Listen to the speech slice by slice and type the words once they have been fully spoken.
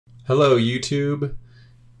Hello YouTube.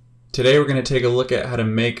 Today we're going to take a look at how to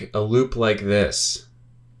make a loop like this.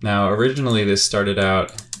 Now originally this started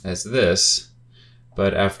out as this,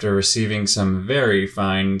 but after receiving some very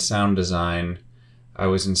fine sound design, I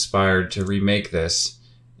was inspired to remake this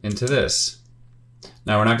into this.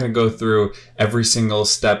 Now we're not going to go through every single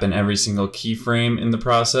step and every single keyframe in the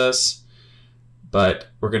process, but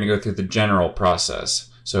we're going to go through the general process.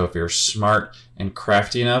 So if you're smart and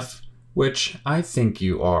crafty enough, which I think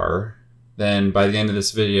you are, then by the end of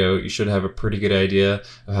this video you should have a pretty good idea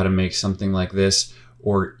of how to make something like this,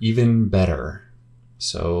 or even better.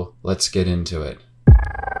 So let's get into it.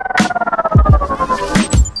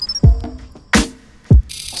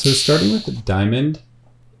 So starting with the diamond,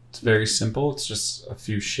 it's very simple. It's just a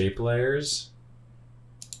few shape layers.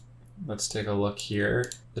 Let's take a look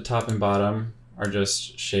here. The top and bottom are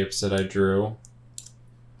just shapes that I drew.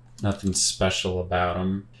 Nothing special about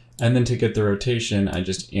them. And then to get the rotation, I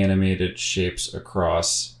just animated shapes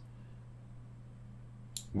across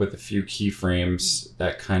with a few keyframes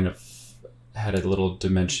that kind of had a little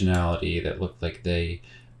dimensionality that looked like they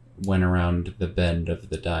went around the bend of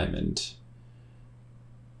the diamond.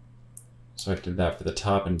 So I did that for the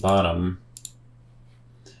top and bottom.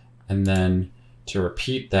 And then to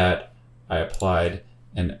repeat that, I applied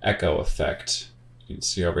an echo effect. You can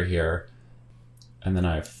see over here. And then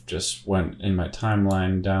I've just went in my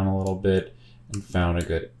timeline down a little bit and found a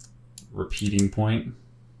good repeating point.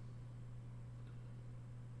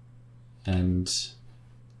 And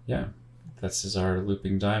yeah, this is our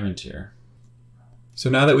looping diamond here.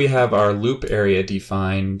 So now that we have our loop area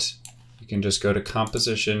defined, you can just go to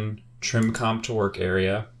Composition, Trim Comp to Work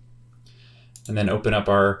Area, and then open up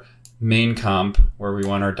our main comp where we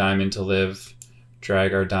want our diamond to live.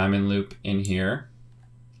 Drag our diamond loop in here.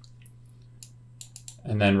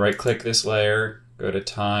 And then right click this layer, go to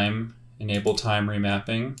time, enable time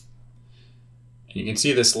remapping. And you can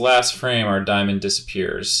see this last frame, our diamond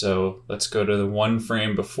disappears. So let's go to the one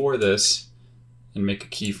frame before this and make a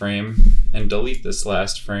keyframe and delete this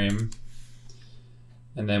last frame.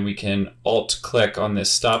 And then we can alt click on this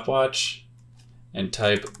stopwatch and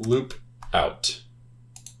type loop out.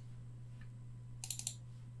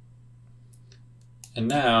 And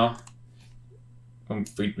now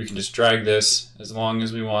we can just drag this as long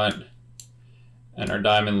as we want, and our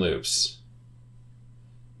diamond loops.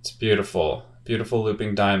 It's beautiful, beautiful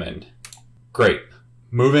looping diamond. Great,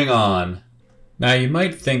 moving on. Now you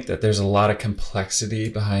might think that there's a lot of complexity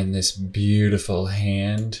behind this beautiful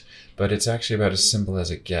hand, but it's actually about as simple as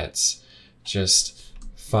it gets. Just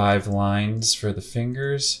 5 lines for the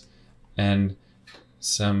fingers and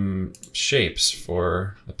some shapes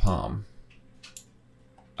for the palm.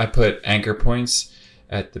 I put anchor points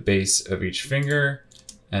at the base of each finger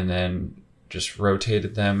and then just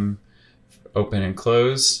rotated them open and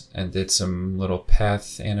close and did some little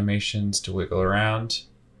path animations to wiggle around.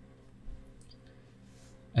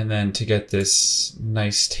 And then to get this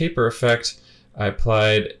nice taper effect, I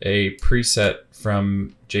applied a preset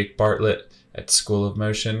from Jake Bartlett at School of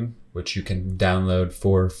Motion, which you can download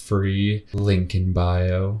for free, link in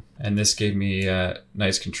bio. And this gave me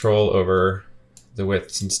nice control over the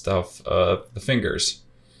widths and stuff of the fingers.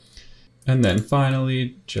 And then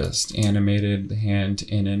finally just animated the hand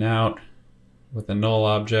in and out with a null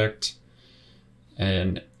object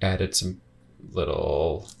and added some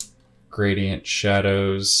little gradient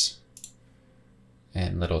shadows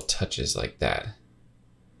and little touches like that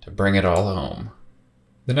to bring it all home.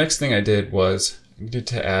 The next thing I did was I needed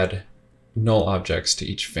to add null objects to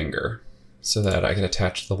each finger so that I could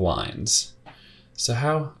attach the lines. So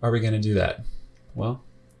how are we going to do that? Well,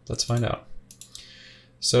 let's find out.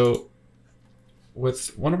 So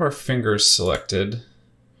with one of our fingers selected,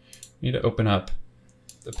 we need to open up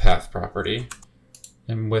the path property.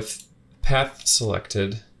 And with path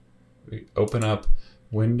selected, we open up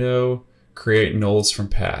Window, Create Nulls from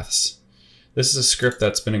Paths. This is a script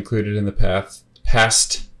that's been included in the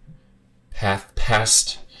past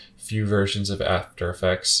few versions of After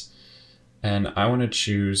Effects. And I want to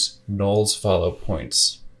choose Nulls Follow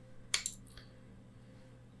Points.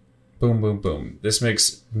 Boom, boom, boom. This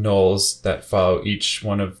makes nulls that follow each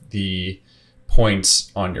one of the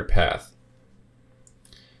points on your path.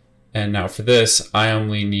 And now for this, I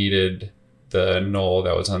only needed the null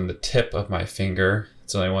that was on the tip of my finger.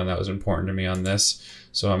 It's the only one that was important to me on this.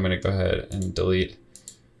 So I'm going to go ahead and delete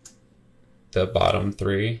the bottom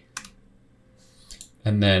 3.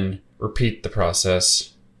 And then repeat the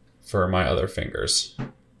process for my other fingers.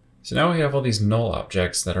 So now we have all these null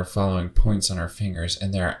objects that are following points on our fingers,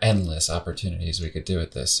 and there are endless opportunities we could do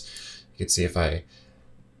with this. You can see if I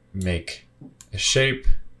make a shape,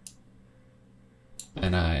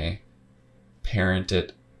 and I parent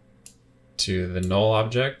it to the null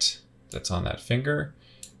object that's on that finger,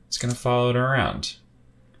 it's going to follow it around.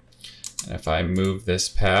 And if I move this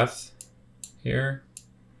path here,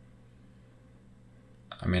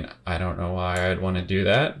 I mean, I don't know why I'd want to do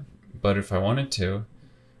that, but if I wanted to,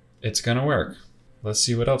 it's going to work. Let's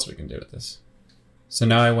see what else we can do with this. So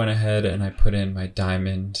now I went ahead and I put in my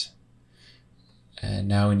diamond, and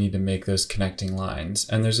now we need to make those connecting lines.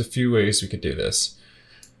 And there's a few ways we could do this.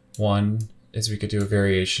 One is we could do a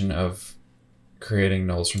variation of creating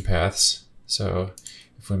nulls from paths. So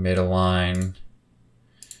if we made a line,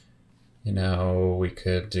 you know, we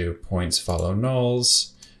could do points follow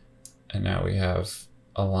nulls, and now we have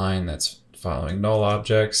a line that's following null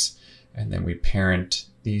objects, and then we parent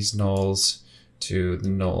these nulls to the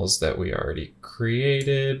nulls that we already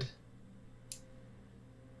created.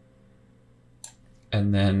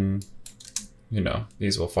 And then, you know,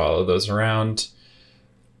 these will follow those around.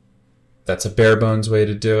 That's a bare bones way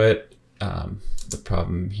to do it. The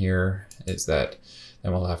problem here is that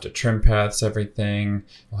then we'll have to trim paths everything.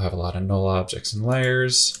 We'll have a lot of null objects and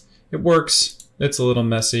layers. It works. It's a little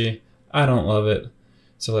messy. I don't love it.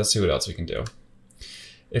 So let's see what else we can do.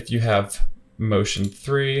 If you have Motion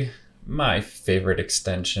 3, my favorite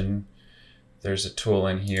extension, there's a tool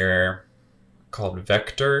in here called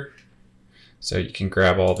Vector. So you can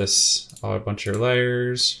grab a bunch of your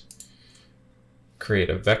layers, create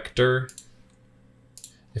a vector.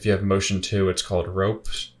 If you have Motion 2, it's called Rope,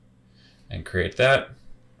 and create that.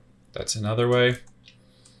 That's another way.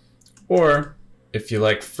 Or if you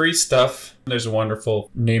like free stuff, there's a wonderful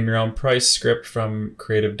name your own price script from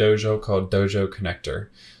Creative Dojo called Dojo Connector.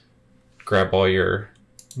 Grab all your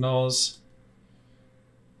nulls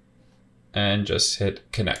and just hit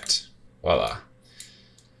connect. Voila.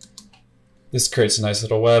 This creates a nice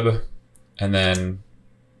little web, and then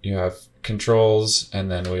you have controls, and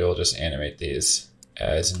then we will just animate these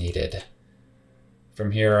as needed.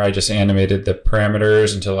 From here, I just animated the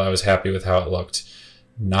parameters until I was happy with how it looked.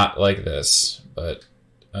 Not like this, but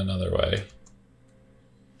another way.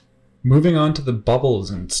 Moving on to the bubbles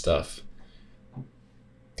and stuff.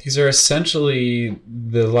 These are essentially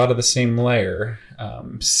a lot of the same layer.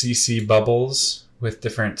 CC bubbles with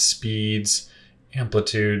different speeds,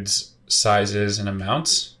 amplitudes, sizes, and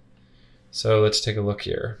amounts. So let's take a look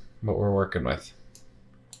here, what we're working with.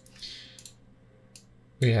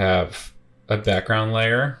 We have a background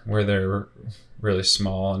layer where they're really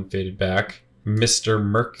small and faded back. Mr.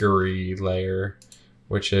 Mercury layer,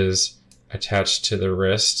 which is attached to the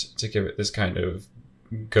wrist to give it this kind of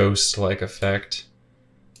ghost-like effect.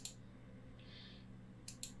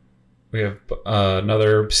 We have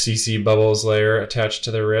another CC bubbles layer attached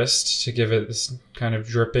to the wrist to give it this kind of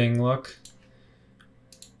dripping look.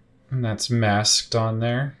 And that's masked on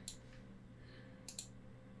there.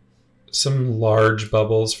 Some large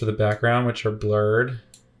bubbles for the background, which are blurred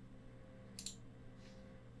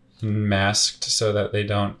and masked so that they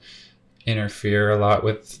don't interfere a lot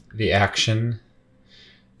with the action.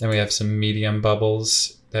 Then we have some medium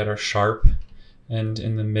bubbles that are sharp and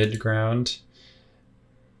in the midground.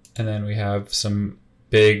 And then we have some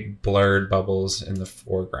big blurred bubbles in the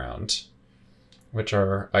foreground, which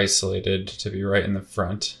are isolated to be right in the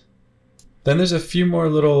front. Then there's a few more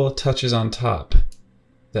little touches on top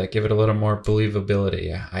that give it a little more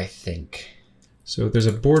believability, I think. So there's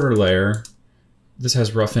a border layer. This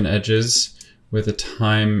has roughen edges with a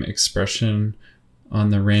time expression on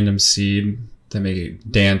the random seed that make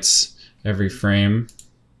it dance every frame.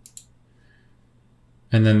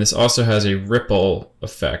 And then this also has a ripple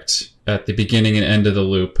effect at the beginning and end of the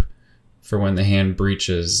loop for when the hand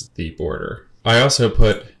breaches the border. I also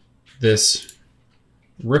put this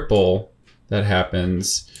ripple that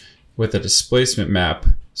happens with a displacement map.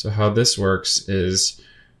 So how this works is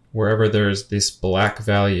wherever there's this black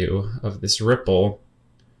value of this ripple,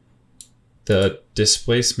 the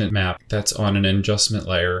displacement map that's on an adjustment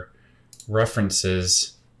layer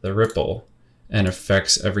references the ripple and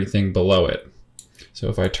affects everything below it. So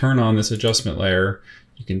if I turn on this adjustment layer,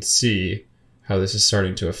 you can see how this is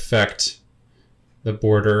starting to affect the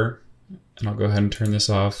border. And I'll go ahead and turn this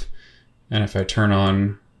off. And if I turn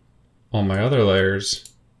on all my other layers,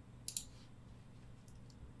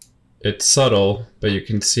 it's subtle, but you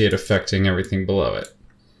can see it affecting everything below it.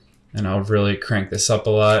 And I'll really crank this up a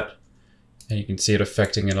lot, and you can see it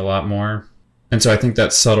affecting it a lot more. And so I think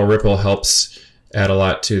that subtle ripple helps add a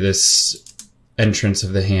lot to this entrance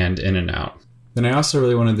of the hand in and out. Then I also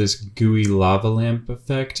really wanted this gooey lava lamp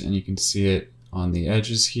effect, and you can see it on the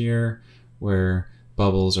edges here where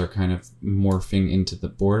bubbles are kind of morphing into the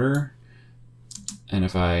border. And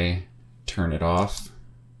if I turn it off,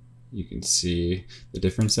 you can see the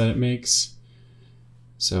difference that it makes.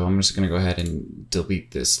 So I'm just going to go ahead and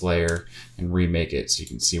delete this layer and remake it so you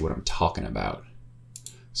can see what I'm talking about.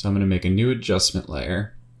 So I'm going to make a new adjustment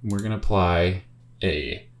layer. We're going to apply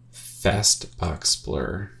a fast box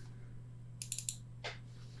blur.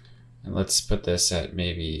 And let's put this at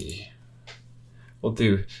maybe, we'll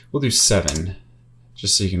do 7,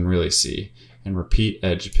 just so you can really see. And repeat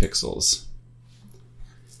edge pixels.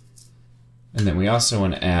 And then we also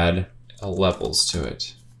want to add levels to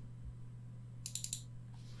it.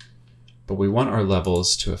 But we want our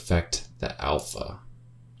levels to affect the alpha.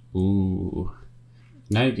 Ooh.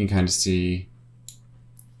 Now you can kind of see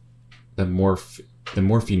the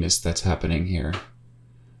morphiness that's happening here.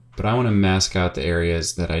 But I want to mask out the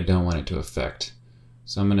areas that I don't want it to affect.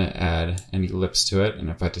 So I'm going to add an ellipse to it, and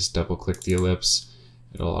if I just double click the ellipse,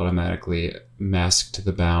 it'll automatically mask to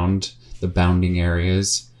the bounding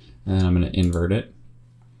areas, and then I'm going to invert it.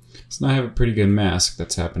 So now I have a pretty good mask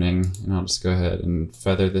that's happening, and I'll just go ahead and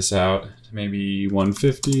feather this out to maybe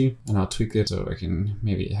 150, and I'll tweak it so I can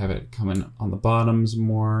maybe have it come in on the bottoms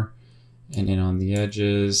more and in on the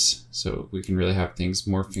edges, so we can really have things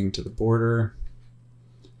morphing to the border.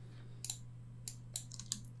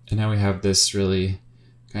 And now we have this really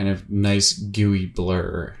kind of nice gooey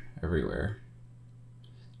blur everywhere.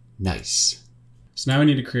 Nice. So now we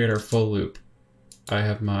need to create our full loop. I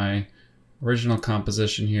have my original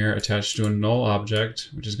composition here attached to a null object,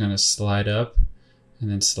 which is going to slide up and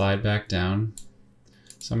then slide back down.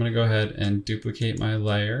 So I'm going to go ahead and duplicate my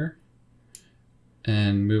layer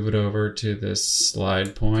and move it over to this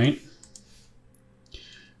slide point.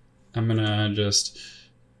 I'm going to just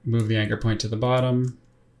move the anchor point to the bottom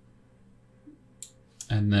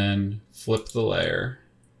and then flip the layer.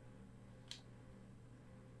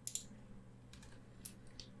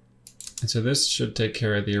 And so this should take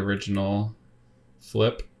care of the original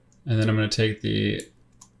flip. And then I'm going to take the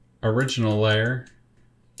original layer,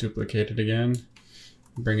 duplicate it again,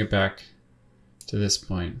 and bring it back to this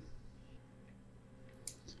point.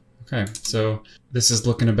 Okay, so this is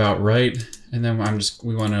looking about right. And then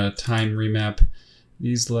we want to time remap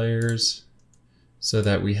these layers so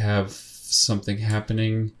that we have something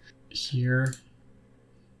happening here.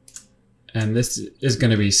 And this is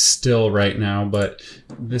going to be still right now, but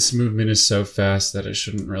this movement is so fast that it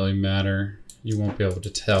shouldn't really matter. You won't be able to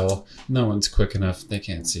tell. No one's quick enough. They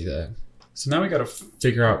can't see that. So now we got to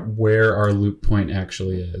figure out where our loop point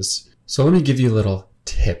actually is. So let me give you a little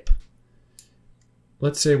tip.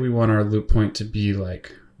 Let's say we want our loop point to be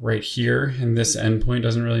like right here, and this endpoint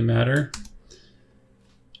doesn't really matter.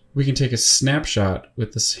 We can take a snapshot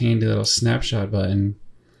with this handy little snapshot button,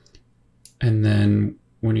 and then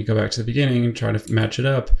when you go back to the beginning and try to match it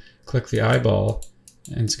up, click the eyeball,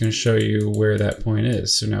 and it's going to show you where that point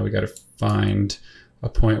is. So now we got to find a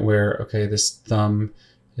point where, okay, this thumb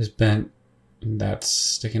is bent and that's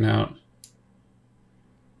sticking out.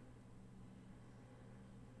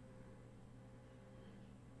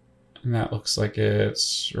 And that looks like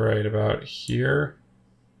it's right about here.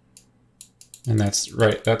 And that's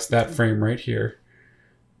right, that's that frame right here.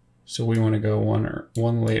 So we want to go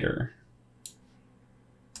one later.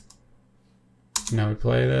 Now we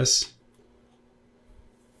play this.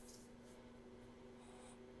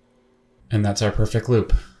 And that's our perfect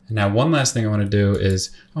loop. And now one last thing I want to do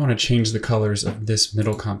is I want to change the colors of this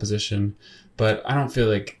middle composition, but I don't feel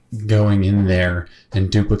like going in there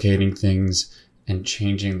and duplicating things and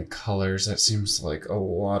changing the colors. That seems like a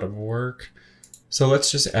lot of work. So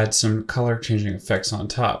let's just add some color changing effects on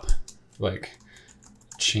top, like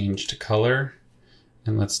change to color.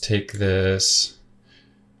 And let's take this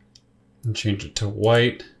and change it to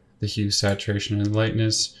white, the hue, saturation, and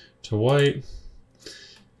lightness to white.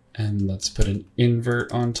 And let's put an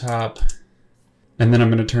invert on top. And then I'm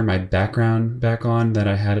going to turn my background back on that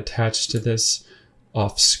I had attached to this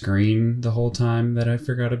off screen the whole time that I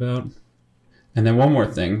forgot about. And then one more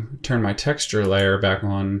thing, turn my texture layer back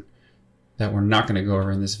on that we're not going to go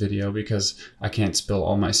over in this video because I can't spill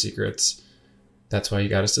all my secrets. That's why you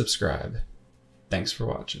got to subscribe. Thanks for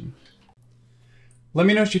watching. Let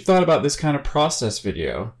me know what you thought about this kind of process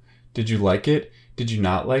video. Did you like it? Did you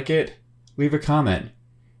not like it? Leave a comment.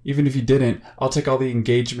 Even if you didn't, I'll take all the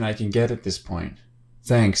engagement I can get at this point.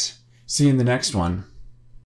 Thanks. See you in the next one.